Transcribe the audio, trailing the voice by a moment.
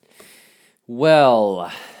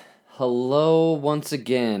Well, hello once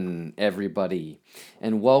again, everybody,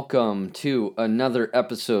 and welcome to another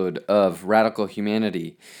episode of Radical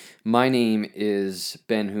Humanity. My name is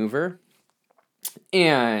Ben Hoover,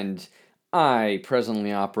 and I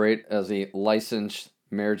presently operate as a licensed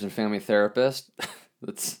marriage and family therapist.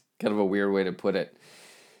 That's kind of a weird way to put it.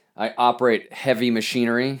 I operate heavy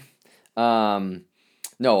machinery. Um,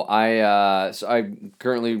 no, I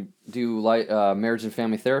currently do marriage and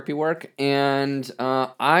family therapy work, and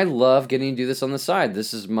I love getting to do this on the side.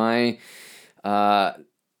 This is my uh,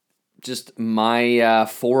 just my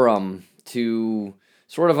forum to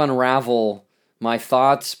sort of unravel my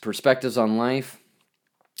thoughts, perspectives on life,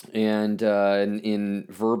 and in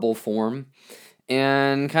verbal form,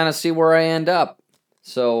 and kind of see where I end up.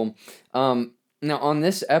 So now on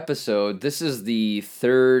this episode, this is the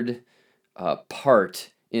third part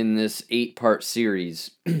in this 8-part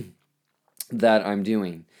series that I'm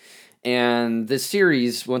doing. And this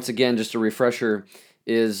series, once again, just a refresher,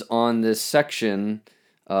 is on this section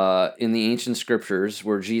in the ancient scriptures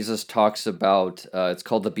where Jesus talks about, it's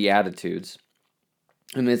called the Beatitudes.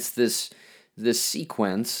 And it's this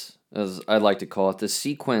sequence, as I like to call it, this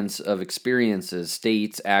sequence of experiences,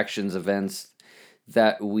 states, actions, events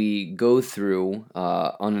that we go through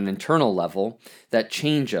on an internal level that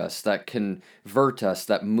change us, that convert us,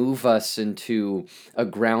 that move us into a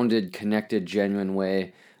grounded, connected, genuine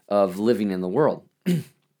way of living in the world.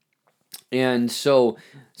 And so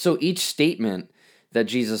each statement that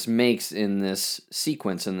Jesus makes in this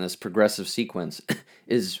sequence, in this progressive sequence,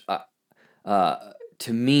 is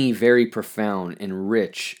to me very profound and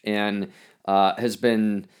rich, and has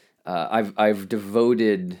been I've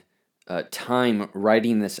devoted time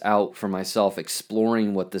writing this out for myself,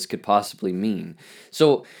 exploring what this could possibly mean.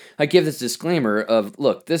 So I give this disclaimer of,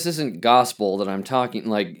 look, this isn't gospel that I'm talking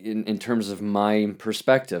like in terms of my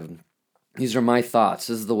perspective. These are my thoughts.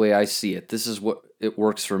 This is the way I see it. This is what it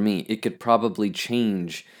works for me. It could probably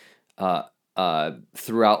change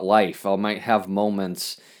throughout life. I might have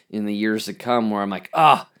moments in the years to come where I'm like,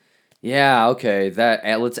 yeah, okay,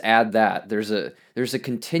 let's add that. There's a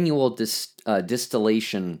continual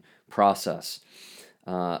distillation process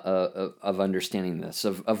of understanding this,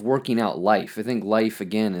 of working out life. I think life,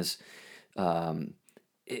 again, is, I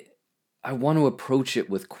want to approach it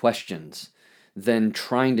with questions than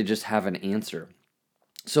trying to just have an answer.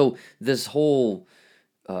 So this whole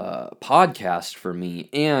podcast for me,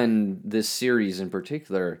 and this series in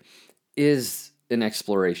particular, is an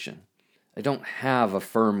exploration. I don't have a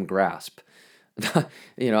firm grasp.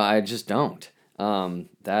 I just don't.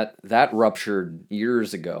 That ruptured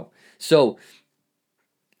years ago. So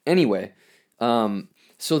anyway,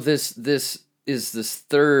 so this is this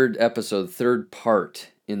third episode, third part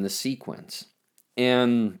in the sequence,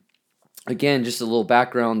 and again, just a little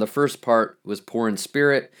background. The first part was poor in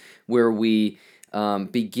spirit, where we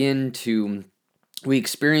we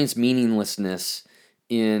experience meaninglessness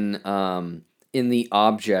in the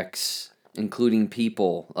objects, including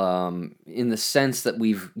people, in the sense that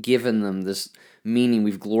we've given them this meaning,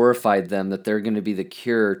 we've glorified them, that they're going to be the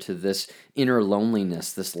cure to this inner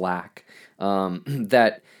loneliness, this lack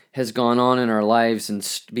that has gone on in our lives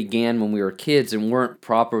and began when we were kids and weren't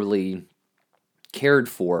properly cared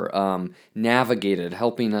for, navigated,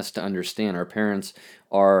 helping us to understand. Our parents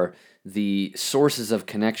are the sources of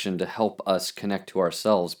connection to help us connect to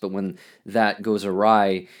ourselves. But when that goes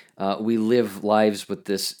awry, we live lives with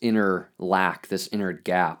this inner lack, this inner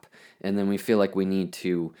gap, and then we feel like we need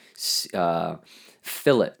to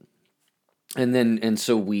fill it. And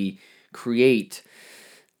so we create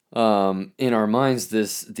in our minds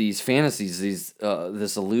these fantasies,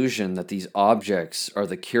 this illusion that these objects are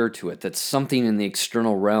the cure to it, that something in the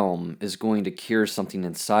external realm is going to cure something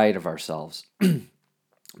inside of ourselves.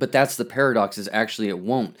 But that's the paradox, is actually it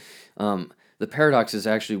won't. The paradox is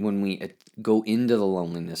actually when we go into the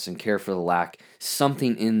loneliness and care for the lack,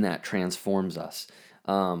 something in that transforms us.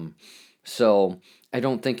 So I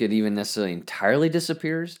don't think it even necessarily entirely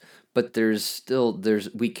disappears, but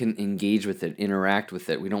we can engage with it, interact with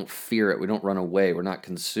it. We don't fear it. We don't run away. We're not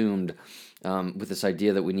consumed with this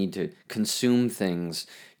idea that we need to consume things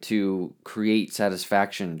to create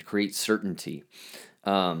satisfaction, to create certainty.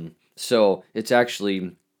 So it's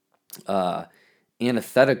actually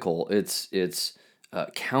antithetical. It's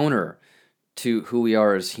counter to who we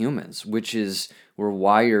are as humans, which is we're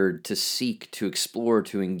wired to seek, to explore,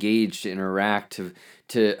 to engage, to interact,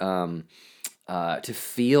 to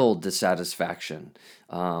feel dissatisfaction,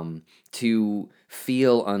 to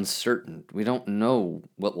feel uncertain. We don't know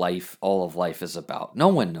what all of life is about. No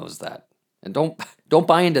one knows that, and don't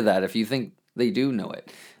buy into that if you think they do know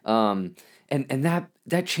it. And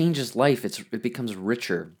that changes life. It becomes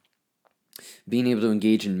richer. Being able to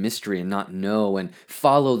engage in mystery and not know, and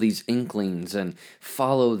follow these inklings, and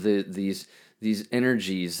follow these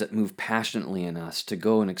energies that move passionately in us to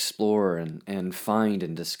go and explore and find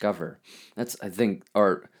and discover. That's, I think,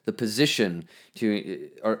 the position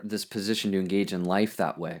this position to engage in life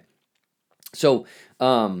that way. So,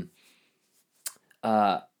 uh,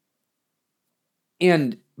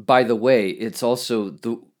 and by the way, it's also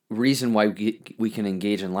the reason why we can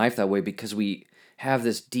engage in life that way, because we have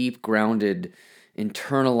this deep, grounded,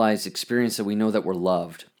 internalized experience that we know that we're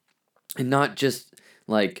loved. And not just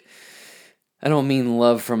like, I don't mean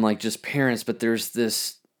love from like just parents, but there's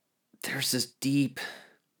this deep,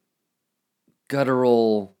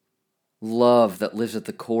 guttural love that lives at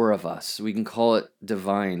the core of us. We can call it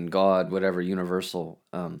divine, God, whatever, universal.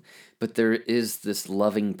 But there is this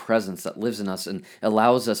loving presence that lives in us and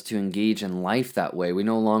allows us to engage in life that way. We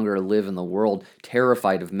no longer live in the world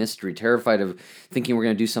terrified of mystery, terrified of thinking we're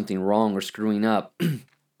going to do something wrong or screwing up,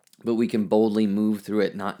 but we can boldly move through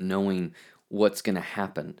it not knowing what's going to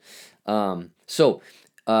happen.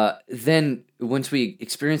 Then once we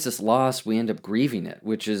experience this loss, we end up grieving it,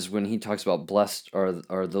 which is when he talks about blessed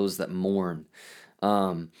are those that mourn,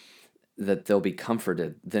 that they'll be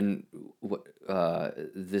comforted. Then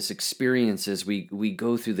this experience is we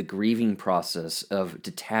go through the grieving process of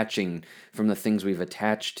detaching from the things we've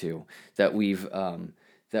attached to, that we've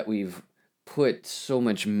put so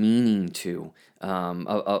much meaning to,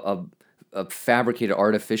 a fabricated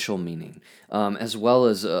artificial meaning, as well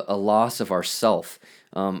as a loss of ourself,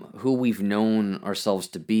 who we've known ourselves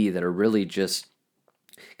to be, that are really just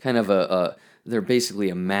kind of they're basically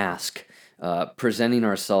a mask, presenting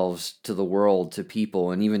ourselves to the world, to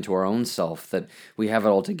people, and even to our own self, that we have it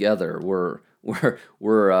all together. We're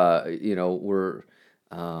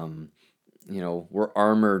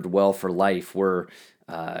armored well for life.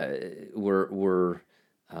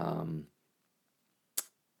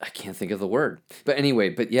 I can't think of the word, but anyway,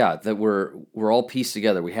 but yeah, that we're all pieced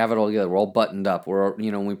together. We have it all together. We're all buttoned up.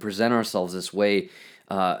 We present ourselves this way,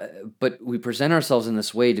 but we present ourselves in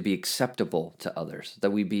this way to be acceptable to others. That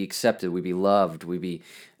we be accepted, we be loved, we'd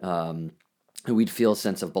feel a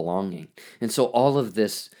sense of belonging. And so all of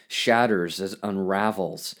this shatters as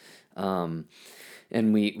unravels, and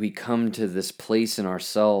we come to this place in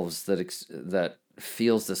ourselves that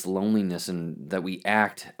feels this loneliness, and that we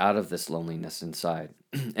act out of this loneliness inside,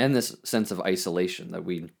 and this sense of isolation, that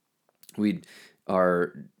we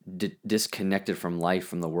are disconnected from life,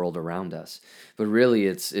 from the world around us. But really,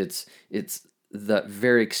 it's the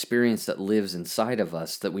very experience that lives inside of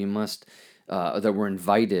us that we must that we're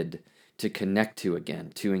invited to connect to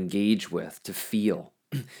again, to engage with, to feel.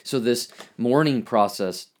 So this mourning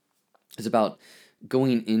process is about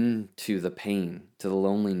going into the pain, to the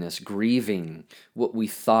loneliness, grieving what we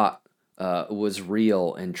thought was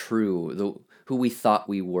real and true, who we thought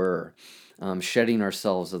we were, shedding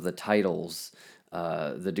ourselves of the titles,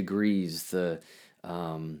 the degrees, the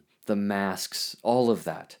masks, all of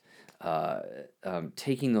that,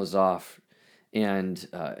 taking those off, and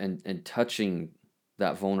touching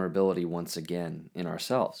that vulnerability once again in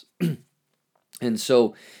ourselves. And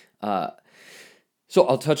so,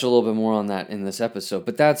 I'll touch a little bit more on that in this episode,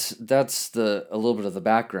 but that's a little bit of the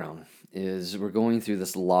background. Is we're going through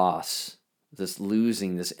this loss, this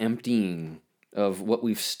losing, this emptying of what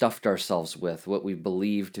we've stuffed ourselves with, what we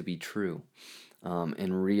believe to be true,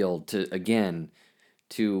 and real,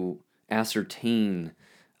 to ascertain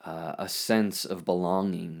a sense of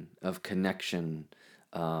belonging, of connection,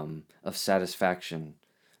 of satisfaction,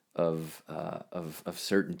 of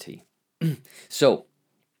certainty. So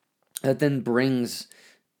that then brings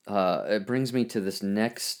me to this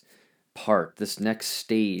next part, this next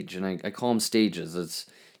stage, and I call them stages. It's,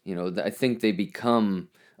 I think they become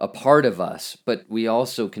a part of us, but we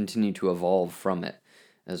also continue to evolve from it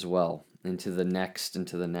as well, into the next.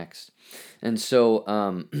 And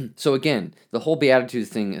so, so again, the whole Beatitudes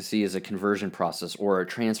thing I see as a conversion process, or a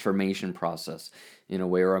transformation process in a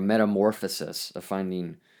way, or a metamorphosis of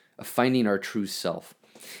finding our true self.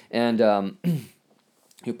 And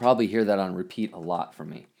you'll probably hear that on repeat a lot from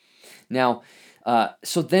me. Now,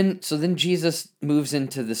 so then Jesus moves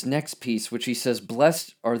into this next piece, which he says,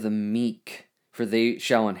 "Blessed are the meek, for they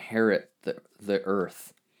shall inherit the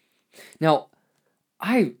earth." Now,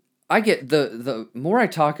 I get the more I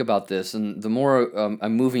talk about this, and the more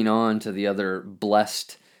I'm moving on to the other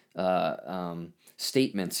blessed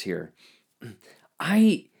statements here.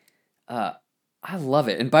 I love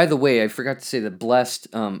it. And by the way, I forgot to say that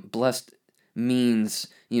blessed means,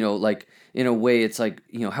 like, in a way, it's like,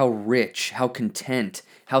 how rich, how content,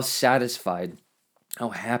 how satisfied, how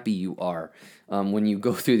happy you are. when you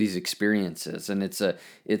go through these experiences, and it's a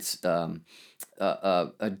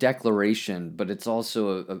declaration, but it's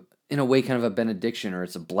also in a way kind of a benediction, or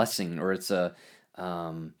it's a blessing, or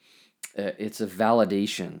um, it's a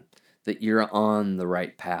validation that you're on the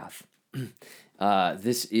right path.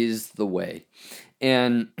 This is the way.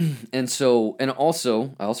 And and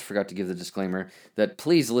also I also forgot to give the disclaimer that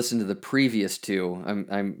please listen to the previous two.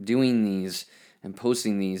 I'm doing these and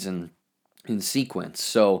posting these in sequence.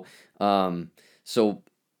 So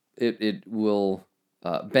it will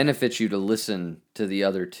benefit you to listen to the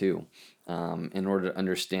other two in order to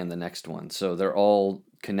understand the next one. So they're all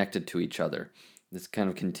connected to each other. It's kind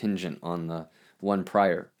of contingent on the one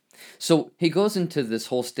prior. So he goes into this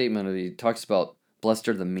whole statement of, he talks about blessed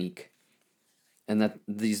are the meek, and that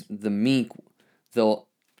the meek, they'll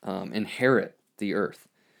inherit the earth.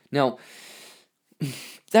 Now,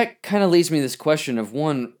 that kind of leads me to this question of,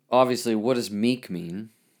 one, obviously, what does meek mean?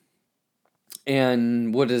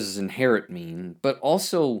 And what does inherit mean? But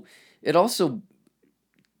also, it also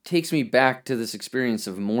takes me back to this experience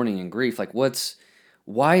of mourning and grief. Like,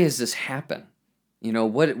 why does this happen?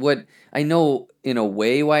 What I know in a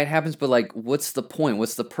way why it happens, but like, what's the point?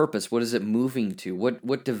 What's the purpose? What is it moving to?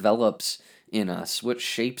 What develops in us? What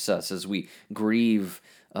shapes us as we grieve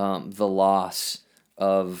the loss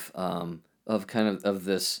of kind of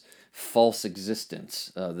this false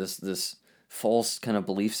existence, this false kind of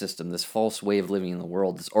belief system, this false way of living in the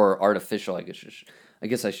world, or artificial, I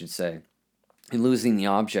guess I should say, and losing the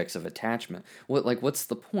objects of attachment. What's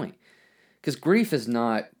the point? Because grief is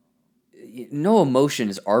not, no emotion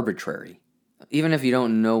is arbitrary, even if you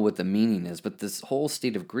don't know what the meaning is. But this whole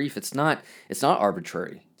state of grief, it's not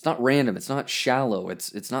arbitrary, it's not random, it's not shallow,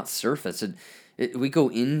 it's not surface. We go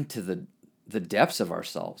into the depths of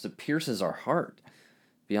ourselves. It pierces our heart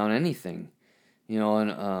beyond anything,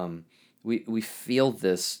 and we feel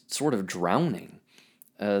this sort of drowning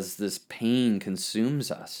as this pain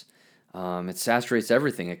consumes us. It saturates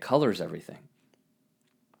everything, it colors everything.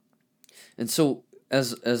 And so,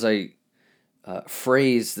 as I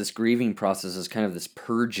phrase this grieving process as kind of this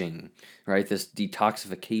purging, right? This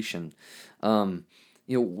detoxification.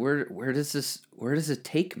 Where does it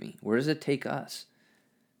take me? Where does it take us?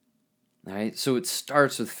 Right? So it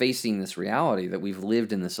starts with facing this reality that we've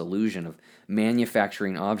lived in this illusion of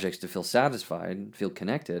manufacturing objects to feel satisfied, feel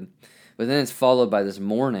connected. But then it's followed by this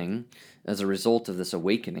mourning as a result of this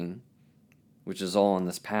awakening, which is all on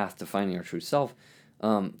this path to finding our true self.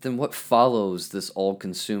 Then what follows this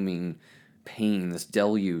all-consuming pain, this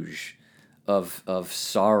deluge of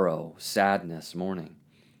sorrow, sadness, mourning?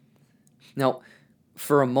 Now,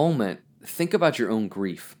 for a moment, think about your own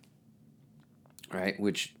grief, right?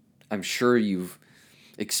 Which I'm sure you've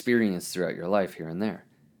experienced throughout your life here and there.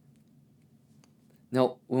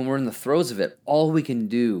 Now, when we're in the throes of it, all we can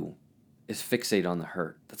do is fixate on the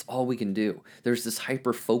hurt. That's all we can do. There's this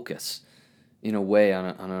hyper focus, in a way, on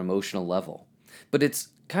an emotional level. But it's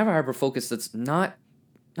kind of a hyper focus that's not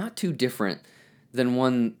too different than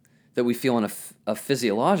one that we feel on a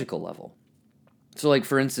physiological level. So, like,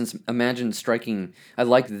 for instance, imagine striking. I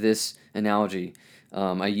like this analogy.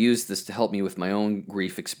 I used this to help me with my own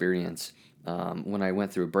grief experience when I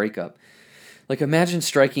went through a breakup. Like, imagine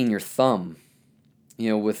striking your thumb,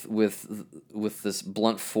 with this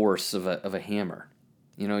blunt force of a hammer.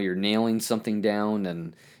 You're nailing something down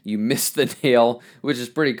and you miss the nail, which is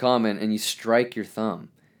pretty common, and you strike your thumb.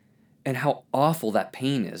 And how awful that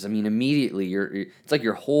pain is. I mean, immediately it's like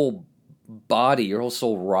your whole body, your whole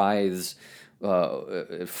soul writhes.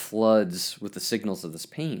 It floods with the signals of this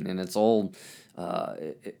pain, and it's all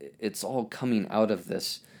coming out of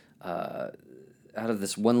this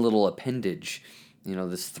one little appendage,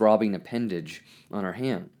 this throbbing appendage on our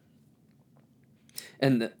hand.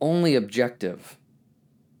 And the only objective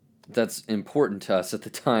that's important to us at the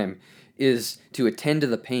time is to attend to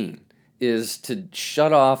the pain, is to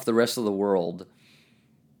shut off the rest of the world,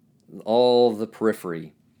 all the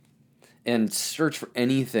periphery, and search for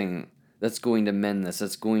anything that's going to mend this,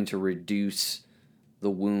 that's going to reduce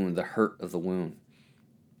the wound, the hurt of the wound.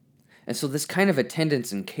 And so this kind of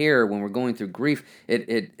attendance and care when we're going through grief,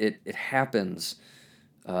 it happens.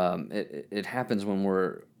 It happens when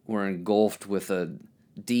we're engulfed with a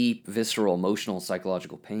deep, visceral, emotional,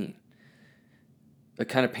 psychological pain. A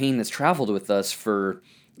kind of pain that's traveled with us for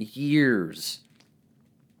years.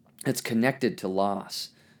 It's connected to loss.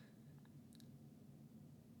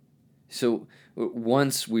 So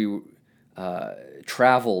once we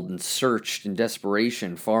traveled and searched in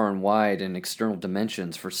desperation far and wide in external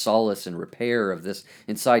dimensions for solace and repair of this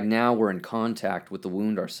inside, now we're in contact with the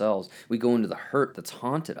wound ourselves. We go into the hurt that's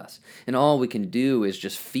haunted us, and all we can do is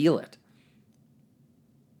just feel it.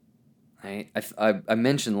 I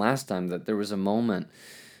mentioned last time that there was a moment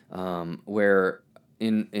where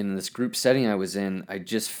in this group setting I was in, I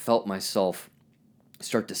just felt myself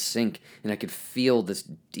start to sink, and I could feel this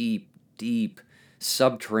deep, deep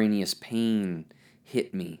subterraneous pain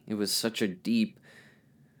hit me. It was such a deep,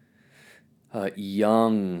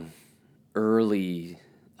 young, early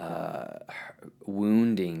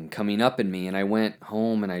wounding coming up in me, and I went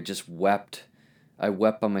home and I just wept. I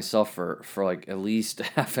wept by myself for like at least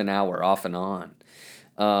half an hour off and on.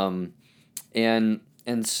 Um, and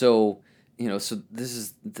so so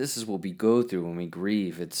this is what we go through when we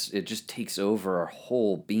grieve. It just takes over our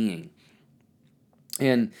whole being,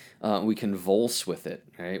 and we convulse with it,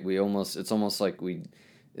 right? It's almost like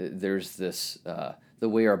there's this the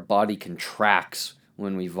way our body contracts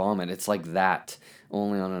when we vomit. It's like that,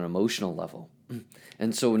 only on an emotional level.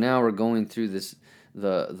 And so now we're going through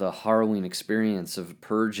the harrowing experience of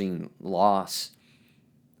purging loss,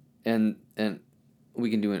 and we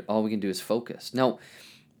can do it. All we can do is focus now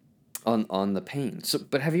on the pain. So,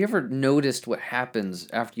 but have you ever noticed what happens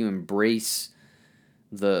after you embrace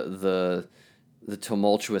the the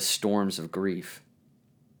tumultuous storms of grief?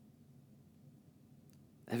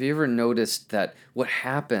 Have you ever noticed that what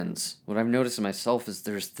happens, what I've noticed in myself, is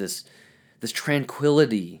there's this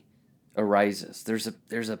tranquility arises.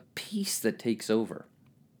 There's a peace that takes over.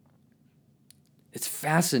 It's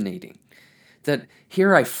fascinating that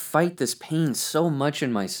here I fight this pain so much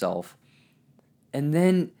in myself, and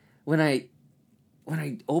then when I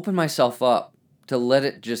open myself up to let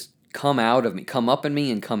it just come out of me, come up in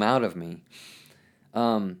me and come out of me,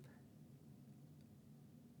 um,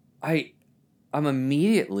 I I'm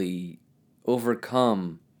immediately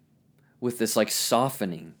overcome with this like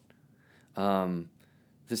softening. Um,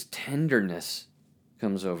 this tenderness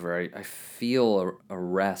comes over. I feel a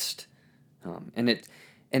rest, and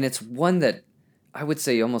it's one that I would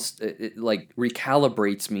say almost it like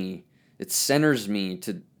recalibrates me. It centers me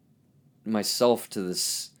to myself to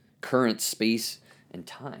this current space and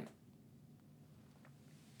time.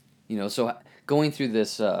 So going through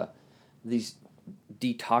these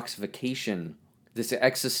detoxification, this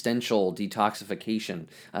existential detoxification.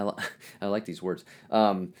 I like these words.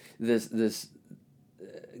 This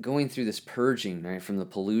going through this purging, right, from the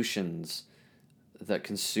pollutions that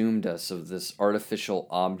consumed us of this artificial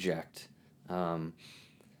object, um,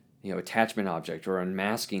 attachment object, or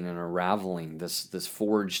unmasking and unraveling this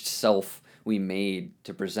forged self we made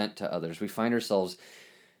to present to others. We find ourselves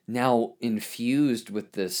now infused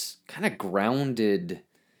with this kind of grounding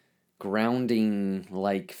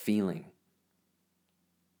like feeling.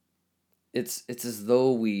 It's as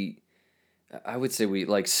though I would say we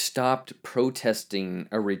like stopped protesting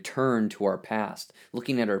a return to our past,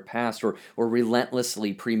 looking at our past, or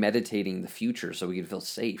relentlessly premeditating the future so we could feel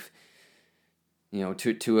safe,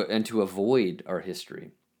 to avoid our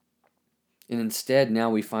history. And instead, now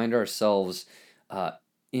we find ourselves uh,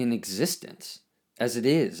 in existence as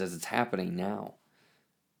as it's happening now,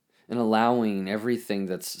 and allowing everything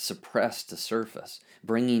that's suppressed to surface,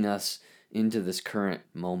 bringing us into this current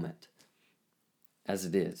moment as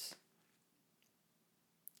it is.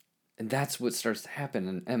 And that's what starts to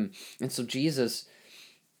happen. And so Jesus,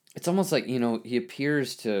 it's almost like, he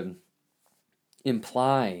appears to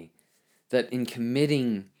imply that in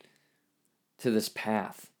committing to this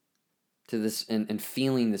path, to this, and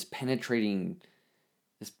feeling this penetrating,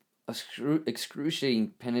 this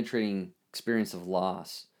excruciating, penetrating experience of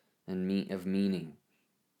loss and of meaning,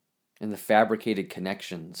 and the fabricated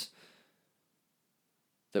connections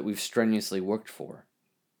that we've strenuously worked for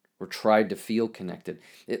or tried to feel connected.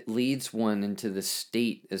 It leads one into this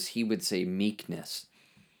state, as he would say, meekness.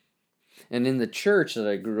 And in the church that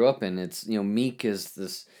I grew up in, it's, meek is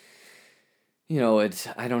this, it's,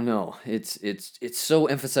 I don't know, it's so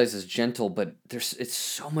emphasized as gentle, but it's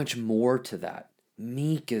so much more to that.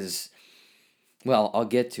 Meek is, well, I'll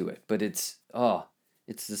get to it, but it's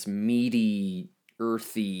this meaty,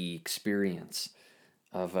 earthy experience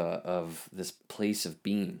of this place of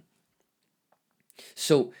being.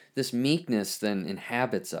 So this meekness then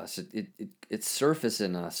inhabits us. It surfaces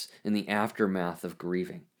in us in the aftermath of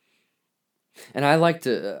grieving, and I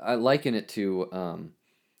liken it to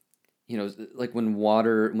like when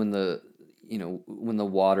the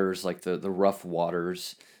waters, like the rough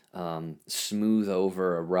waters, smooth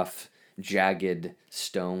over a rough jagged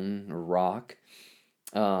stone or rock.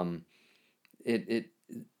 Um, it it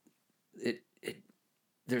it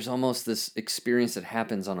there's almost this experience that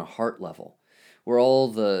happens on a heart level, where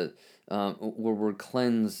where we're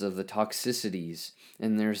cleansed of the toxicities,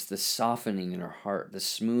 and there's the softening in our heart, the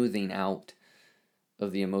smoothing out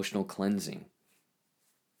of the emotional cleansing,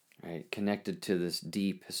 right? Connected to this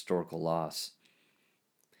deep historical loss.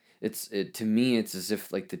 To me, it's as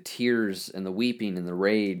if like the tears and the weeping and the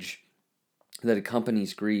rage that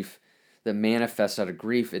accompanies grief, that manifests out of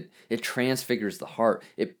grief, it transfigures the heart.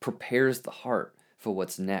 It prepares the heart for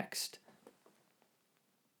what's next.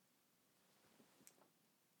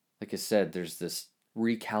 Like I said, there's this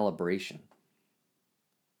recalibration.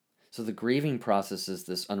 So the grieving process is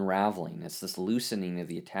this unraveling. It's this loosening of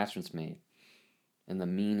the attachments made and the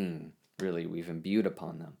meaning, really, we've imbued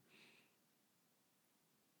upon them.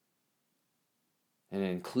 And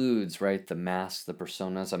it includes, right, the masks, the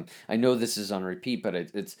personas. I know this is on repeat, but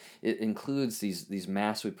it includes these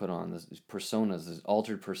masks we put on, these personas, these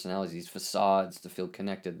altered personalities, these facades to feel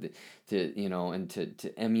connected, and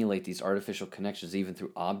to emulate these artificial connections even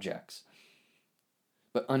through objects.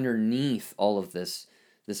 But underneath all of this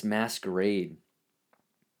masquerade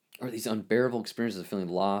are these unbearable experiences of feeling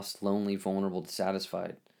lost, lonely, vulnerable,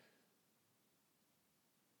 dissatisfied.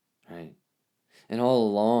 Right? And all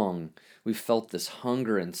along, we felt this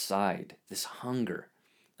hunger inside, this hunger.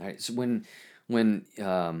 Right? So when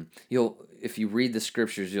if you read the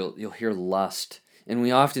scriptures, you'll hear lust, and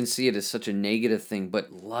we often see it as such a negative thing.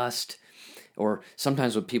 But lust, or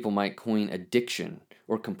sometimes what people might coin addiction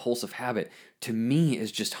or compulsive habit, to me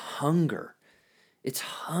is just hunger. It's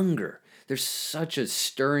hunger. There's such a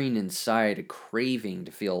stirring inside, a craving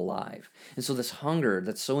to feel alive. And so, this hunger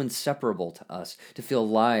that's so inseparable to us, to feel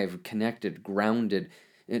alive, connected, grounded,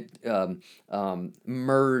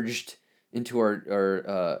 merged into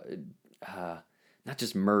not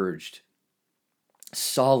just merged,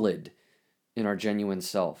 solid in our genuine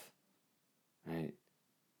self, right?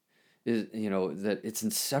 That it's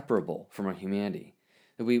inseparable from our humanity.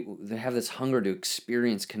 They have this hunger to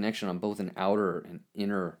experience connection on both an outer and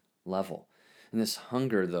inner level. And this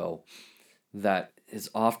hunger, though, that it's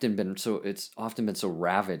often been so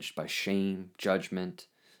ravaged by shame, judgment,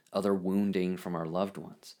 other wounding from our loved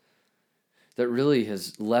ones, that really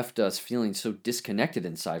has left us feeling so disconnected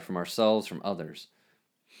inside from ourselves, from others.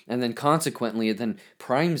 And then consequently, it then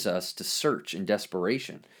primes us to search in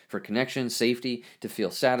desperation for connection, safety, to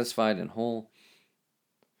feel satisfied and whole.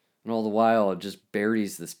 And all the while, it just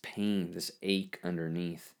buries this pain, this ache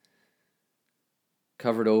underneath,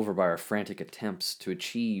 covered over by our frantic attempts to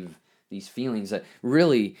achieve these feelings that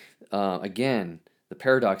really, again, the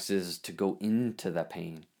paradox is to go into that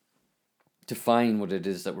pain, to find what it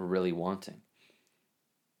is that we're really wanting.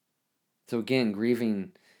 So again,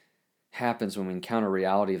 grieving happens when we encounter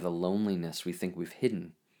reality of the loneliness we think we've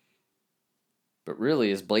hidden, but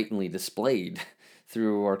really is blatantly displayed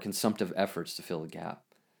through our consumptive efforts to fill the gap.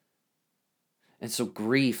 And so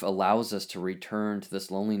grief allows us to return to this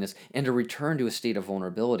loneliness and to return to a state of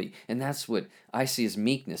vulnerability. And that's what I see as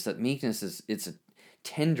meekness. That meekness it's a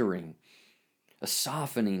tendering, a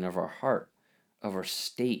softening of our heart, of our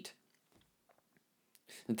state.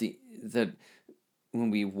 That when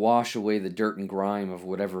we wash away the dirt and grime of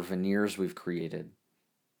whatever veneers we've created,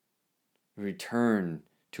 we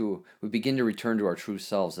begin to return to our true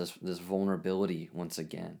selves, this vulnerability once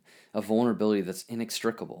again. A vulnerability that's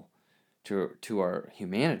inextricable to our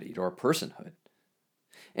humanity, to our personhood.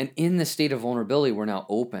 And in this state of vulnerability, we're now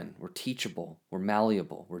open, we're teachable, we're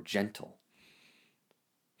malleable, we're gentle.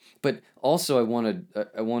 But also I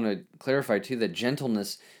want to clarify too that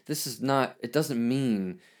gentleness, it doesn't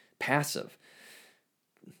mean passive.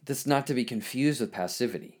 That's not to be confused with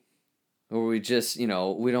passivity. Or we just,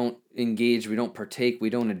 we don't engage, we don't partake,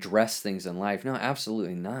 we don't address things in life. No,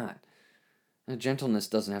 absolutely not. And gentleness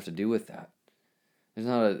doesn't have to do with that. There's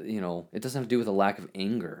not it doesn't have to do with a lack of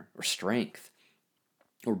anger or strength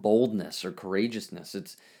or boldness or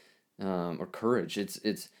courageousness. Or courage.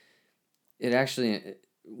 It actually,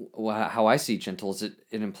 how I see gentle is it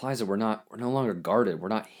implies that we're no longer guarded. We're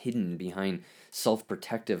not hidden behind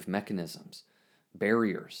self-protective mechanisms,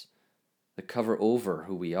 barriers that cover over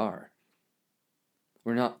who we are.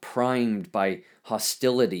 We're not primed by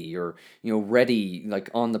hostility or, ready, like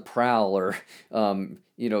on the prowl or,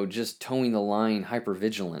 just towing the line,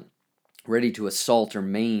 hypervigilant, ready to assault or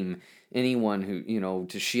maim anyone who,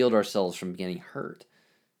 to shield ourselves from getting hurt.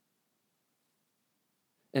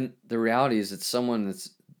 And the reality is it's someone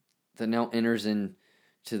that now enters into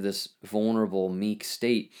this vulnerable, meek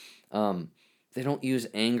state. They don't use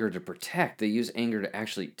anger to protect. They use anger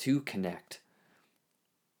to connect.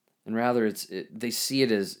 And rather, they see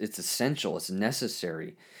it as it's essential, it's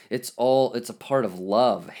necessary. It's a part of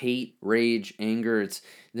love, hate, rage, anger.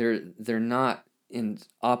 They're not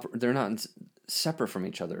separate from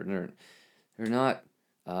each other. They're not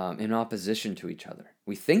in opposition to each other.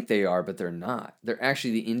 We think they are, but they're not. They're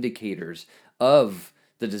actually the indicators of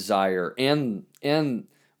the desire and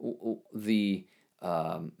the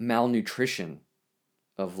malnutrition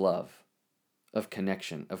of love, of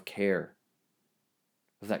connection, of care,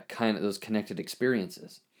 of those connected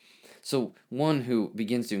experiences. So one who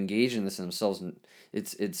begins to engage in this in themselves,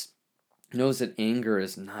 it's knows that anger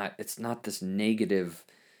is not this negative,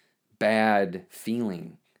 bad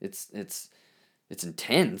feeling. It's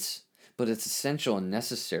intense, but it's essential and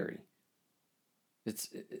necessary. It's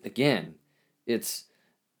again, it's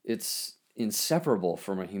inseparable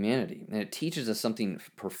from our humanity, and it teaches us something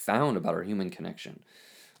profound about our human connection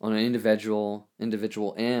on an individual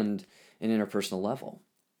and an interpersonal level.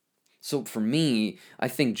 So for me, I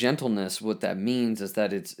think gentleness, what that means is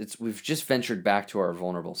that we've just ventured back to our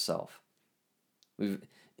vulnerable self. We've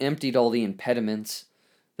emptied all the impediments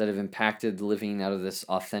that have impacted living out of this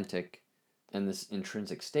authentic and this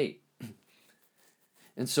intrinsic state.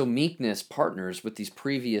 And so meekness partners with these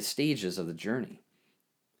previous stages of the journey.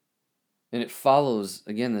 And it follows,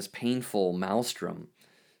 again, this painful maelstrom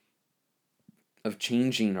of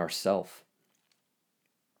changing ourself.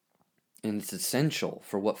 And it's essential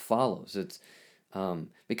for what follows. It's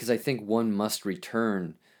because I think one must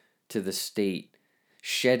return to the state,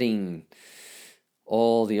 shedding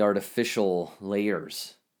all the artificial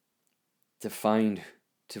layers to find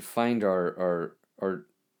our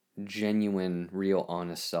genuine, real,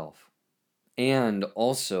 honest self, and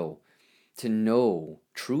also to know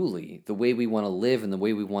truly the way we want to live and the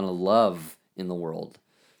way we want to love in the world,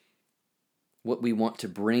 what we want to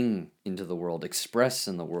bring into the world, express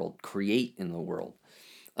in the world, create in the world.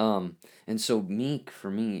 And so meek, for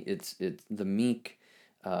me, the meek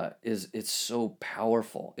it's so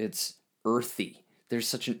powerful. It's earthy. There's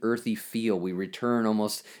such an earthy feel. We return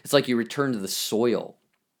almost, it's like you return to the soil.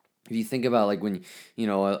 If you think about like when, I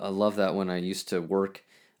love that when I used to work,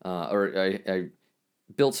 or I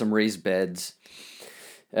built some raised beds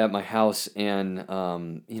at my house, and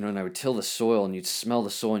and I would till the soil, and you'd smell the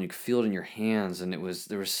soil, and you could feel it in your hands, and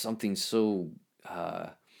there was something so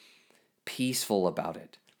peaceful about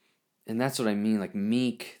it. And that's what I mean, like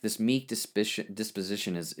meek. This meek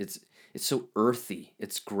disposition is it's so earthy.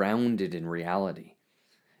 It's grounded in reality.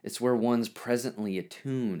 It's where one's presently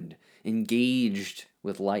attuned, engaged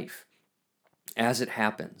with life as it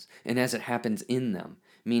happens, and as it happens in them,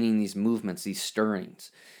 meaning these movements, these stirrings,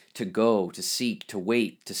 to go, to seek, to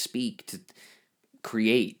wait, to speak, to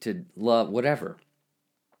create, to love, whatever.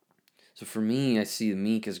 So for me, I see the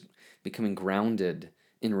meek as becoming grounded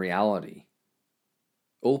in reality,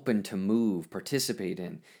 open to move, participate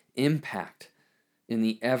in, impact in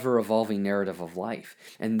the ever-evolving narrative of life.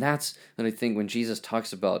 And that's what I think when Jesus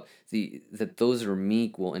talks about that those that are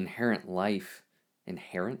meek will inherit life, that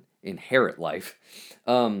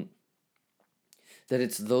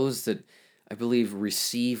it's those that I believe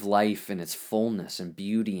receive life in its fullness and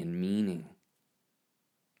beauty and meaning.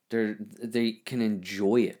 They can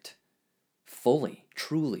enjoy it fully,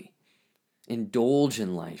 truly, indulge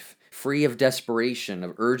in life, free of desperation,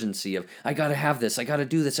 of urgency, of I gotta have this, I gotta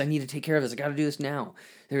do this, I need to take care of this, I gotta do this now.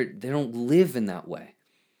 They don't live in that way.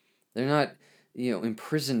 They're not,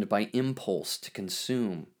 imprisoned by impulse to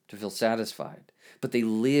consume, to feel satisfied, but they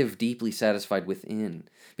live deeply satisfied within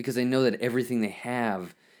because they know that everything they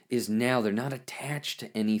have is now. They're not attached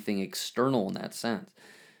to anything external in that sense.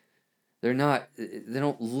 They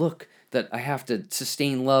don't look that I have to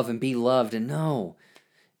sustain love and be loved, and no.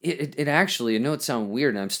 It actually, I know it sounds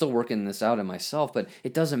weird, and I'm still working this out in myself, but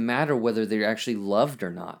it doesn't matter whether they're actually loved or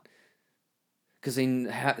not, because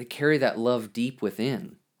they carry that love deep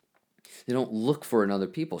within. They don't look for it in other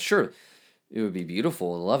people. Sure, it would be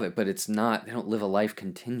beautiful to love it, but it's not. They don't live a life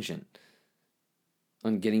contingent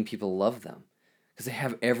on getting people to love them, because they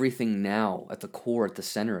have everything now at the core, at the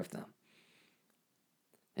center of them,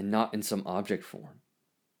 and not in some object form.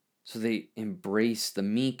 So the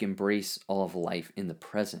meek embrace all of life in the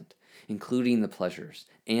present, including the pleasures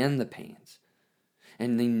and the pains.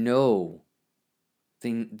 And they know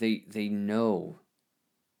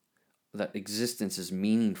that existence is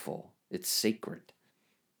meaningful, it's sacred.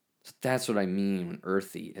 So that's what I mean when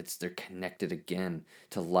earthy. They're connected again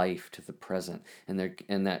to life, to the present. And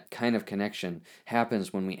that kind of connection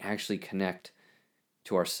happens when we actually connect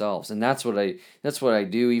to ourselves. And that's what I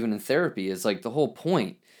do even in therapy, is like the whole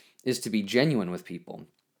point is to be genuine with people.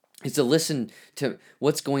 Is to listen to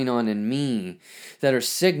what's going on in me that are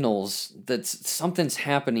signals that something's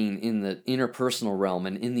happening in the interpersonal realm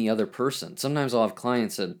and in the other person. Sometimes I'll have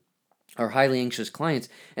clients that are highly anxious clients,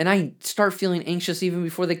 and I start feeling anxious even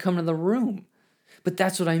before they come into the room. But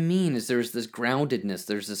that's what I mean, is there's this groundedness,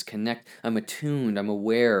 there's this I'm attuned, I'm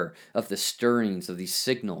aware of the stirrings of these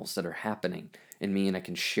signals that are happening in me, and I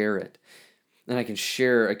can share it. And I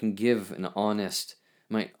can give an honest,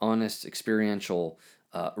 my honest experiential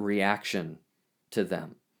reaction to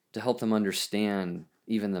them, to help them understand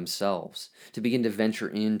even themselves, to begin to venture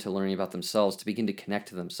into learning about themselves, to begin to connect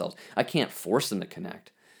to themselves. I can't force them to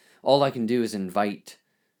connect. All I can do is invite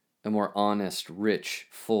a more honest, rich,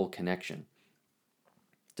 full connection,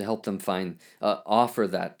 to help them offer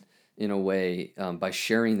that in a way, by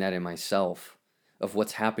sharing that in myself of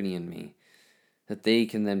what's happening in me, that they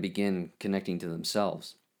can then begin connecting to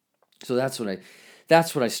themselves. So that's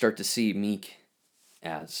what I start to see Meek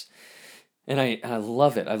as, and I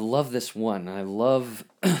love it. I love this one. I love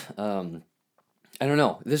I don't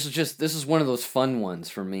know. This is one of those fun ones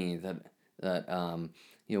for me that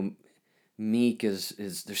you know, Meek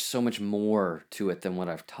is there's so much more to it than what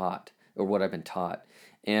I've taught or what I've been taught.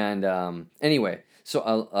 And anyway, so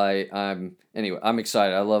I'm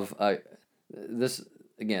excited. I love this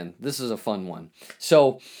again. This is a fun one.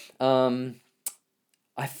 So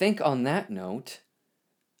I think on that note,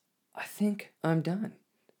 I think I'm done.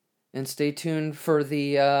 And stay tuned for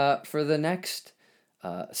the next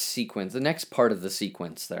sequence, the next part of the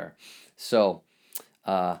sequence there. So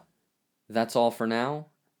that's all for now,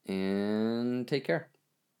 and take care.